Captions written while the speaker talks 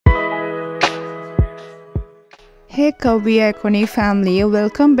Hey Curvy iconic family,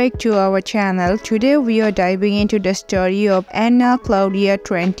 welcome back to our channel. Today we are diving into the story of Ana Claudia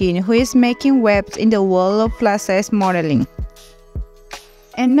Trentin, who is making waves in the world of plus-size modeling.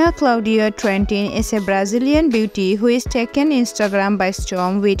 Ana Claudia Trentin is a Brazilian beauty who is taken Instagram by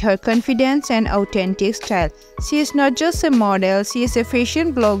storm with her confidence and authentic style. She is not just a model, she is a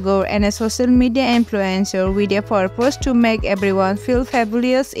fashion blogger and a social media influencer with a purpose to make everyone feel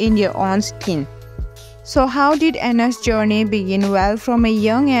fabulous in their own skin. So how did Ana's journey begin? Well, from a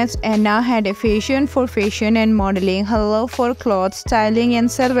young age, Ana had a passion for fashion and modeling. Her love for clothes, styling and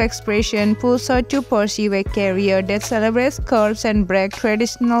self-expression pushed her to pursue a career that celebrates curves and breaks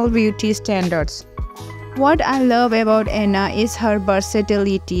traditional beauty standards. What I love about Ana is her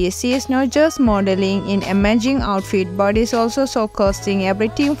versatility. She is not just modeling in amazing outfits, but is also showcasing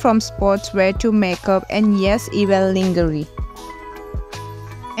everything from sportswear to makeup and yes, even lingerie.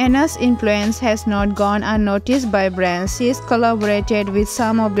 Ana's influence has not gone unnoticed by brands. She has collaborated with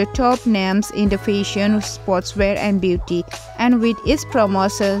some of the top names in the fashion, sportswear and beauty. And with its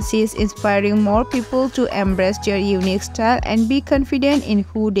promotion, she is inspiring more people to embrace their unique style and be confident in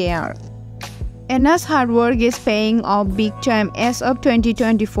who they are. Ana's hard work is paying off big time. As of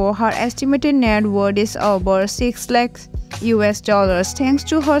 2024, her estimated net worth is over $6 lakh thanks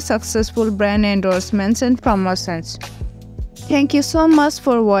to her successful brand endorsements and promotions. Thank you so much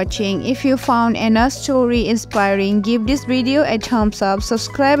for watching. If you found Ana's story inspiring, give this video a thumbs up,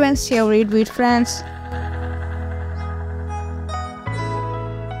 subscribe and share it with friends.